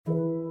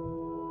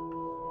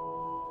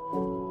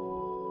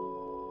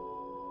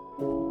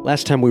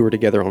Last time we were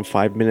together on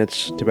 5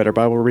 Minutes to Better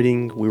Bible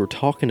Reading, we were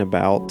talking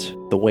about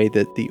the way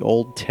that the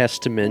Old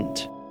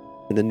Testament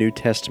and the New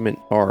Testament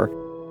are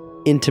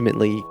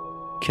intimately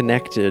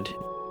connected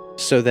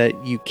so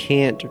that you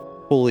can't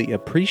fully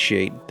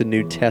appreciate the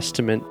New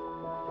Testament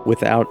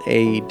without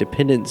a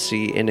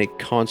dependency and a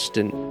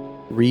constant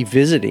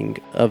revisiting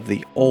of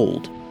the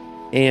Old.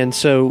 And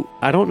so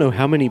I don't know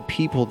how many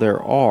people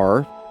there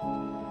are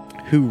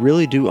who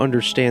really do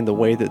understand the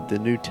way that the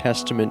New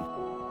Testament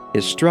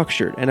is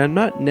structured. And I'm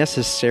not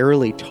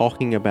necessarily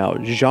talking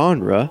about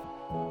genre,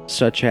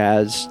 such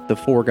as the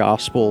four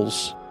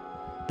Gospels,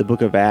 the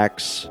book of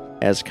Acts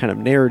as kind of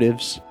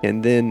narratives,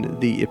 and then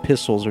the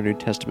epistles or New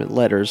Testament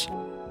letters,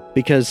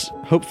 because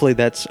hopefully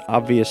that's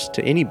obvious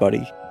to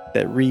anybody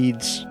that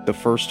reads the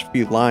first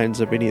few lines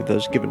of any of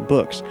those given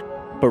books.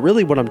 But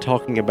really what I'm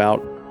talking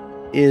about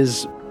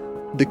is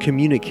the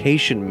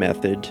communication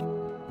method,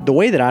 the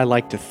way that I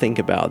like to think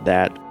about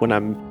that when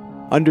I'm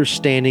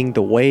understanding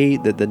the way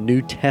that the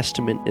New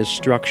Testament is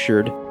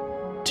structured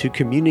to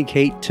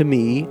communicate to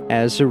me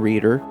as a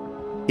reader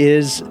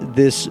is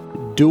this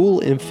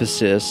dual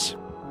emphasis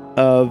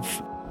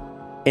of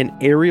an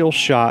aerial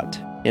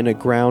shot and a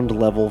ground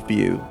level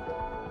view.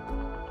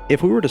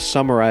 If we were to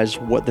summarize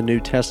what the New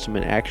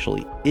Testament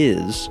actually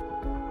is,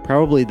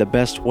 probably the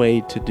best way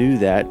to do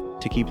that,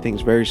 to keep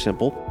things very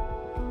simple,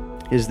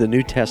 is the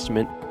New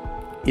Testament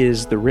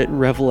is the written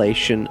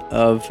revelation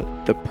of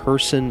the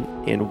person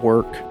and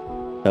work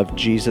of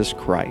Jesus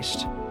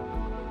Christ.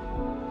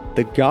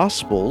 The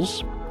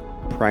Gospels,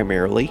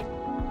 primarily,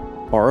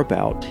 are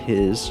about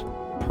his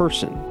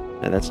person.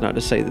 And that's not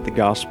to say that the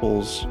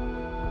Gospels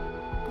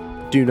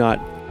do not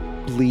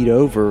bleed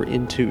over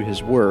into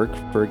his work.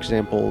 For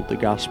example, the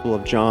Gospel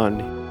of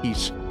John,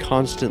 he's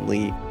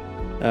constantly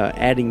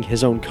adding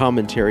his own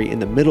commentary in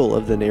the middle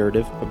of the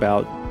narrative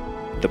about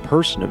the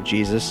person of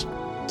Jesus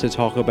to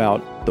talk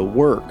about the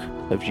work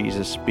of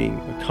Jesus being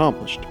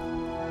accomplished.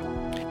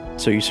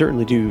 So you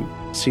certainly do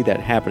see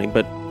that happening,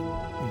 but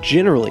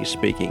generally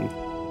speaking,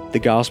 the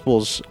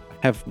Gospels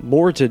have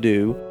more to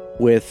do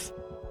with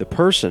the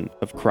person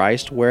of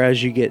Christ,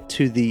 whereas you get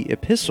to the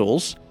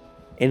epistles,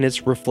 and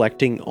it's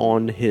reflecting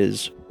on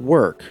his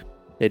work.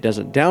 It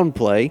doesn't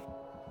downplay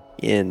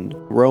in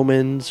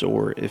Romans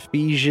or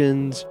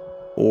Ephesians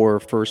or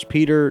 1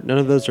 Peter. None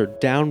of those are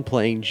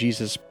downplaying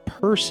Jesus'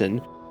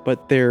 person,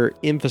 but they're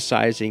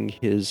emphasizing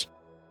his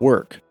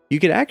work. You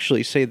could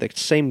actually say the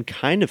same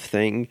kind of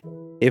thing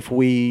if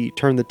we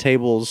turn the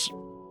tables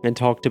and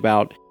talked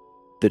about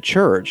the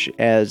church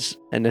as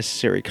a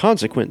necessary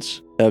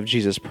consequence of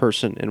Jesus'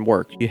 person and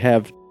work. You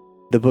have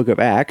the book of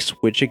Acts,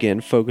 which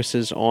again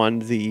focuses on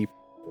the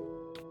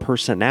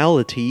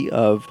personality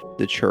of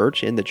the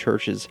church and the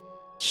church's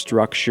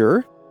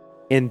structure,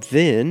 and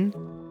then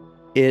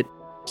it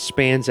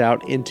spans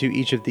out into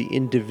each of the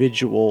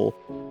individual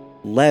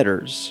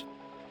letters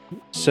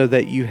so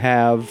that you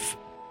have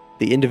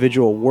the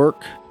individual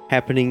work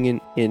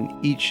happening in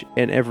each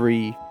and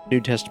every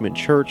New Testament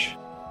church.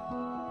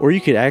 Or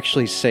you could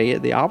actually say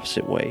it the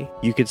opposite way.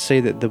 You could say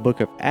that the book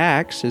of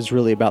Acts is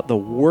really about the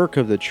work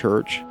of the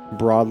church,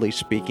 broadly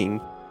speaking,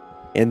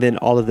 and then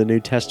all of the New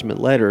Testament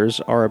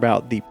letters are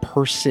about the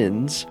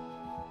persons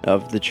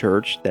of the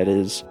church, that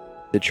is,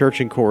 the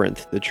church in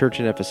Corinth, the church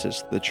in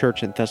Ephesus, the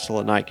church in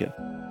Thessalonica,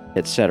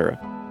 etc.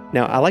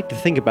 Now, I like to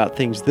think about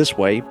things this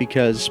way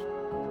because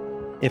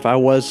if I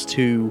was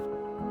to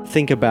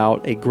think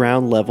about a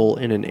ground level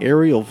and an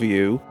aerial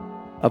view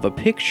of a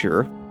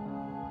picture,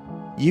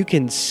 you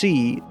can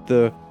see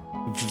the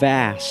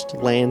vast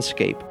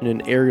landscape in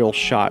an aerial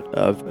shot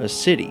of a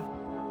city,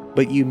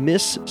 but you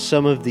miss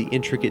some of the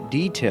intricate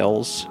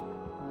details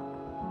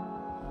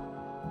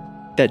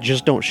that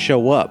just don't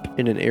show up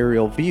in an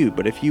aerial view.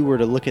 But if you were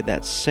to look at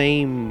that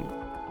same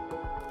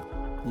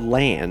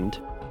land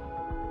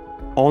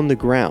on the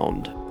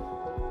ground,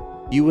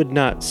 you would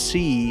not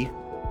see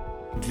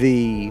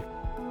the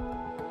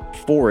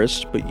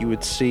forest, but you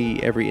would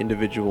see every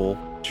individual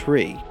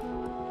tree.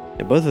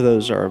 And both of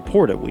those are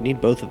important. We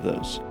need both of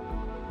those.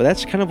 But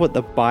that's kind of what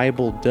the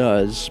Bible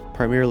does,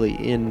 primarily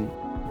in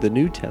the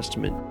New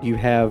Testament. You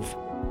have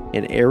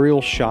an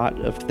aerial shot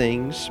of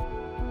things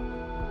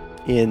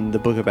in the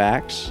book of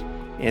Acts,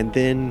 and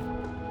then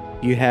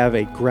you have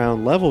a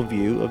ground level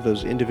view of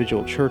those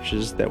individual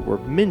churches that were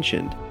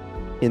mentioned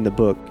in the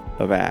book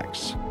of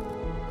Acts.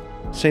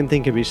 Same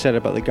thing can be said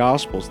about the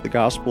Gospels. The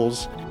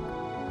Gospels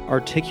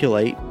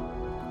articulate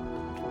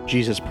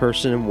Jesus'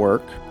 person and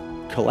work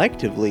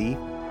collectively.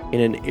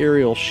 In an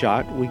aerial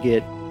shot, we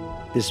get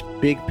this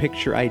big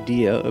picture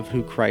idea of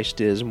who Christ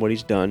is and what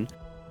he's done.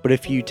 But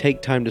if you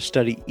take time to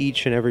study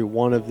each and every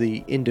one of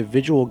the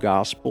individual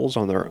Gospels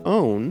on their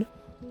own,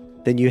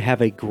 then you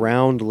have a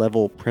ground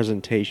level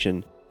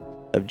presentation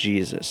of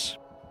Jesus.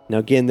 Now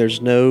again,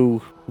 there's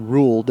no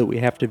rule that we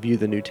have to view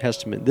the New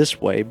Testament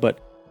this way, but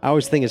I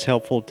always think it's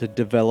helpful to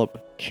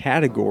develop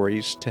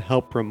categories to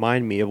help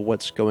remind me of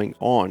what's going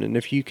on. And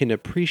if you can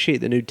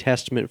appreciate the New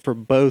Testament for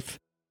both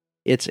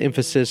its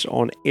emphasis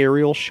on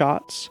aerial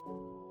shots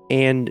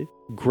and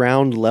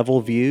ground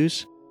level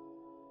views,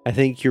 I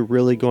think you're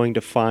really going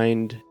to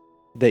find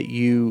that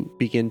you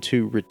begin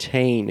to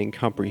retain and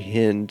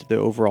comprehend the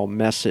overall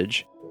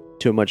message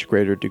to a much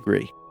greater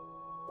degree.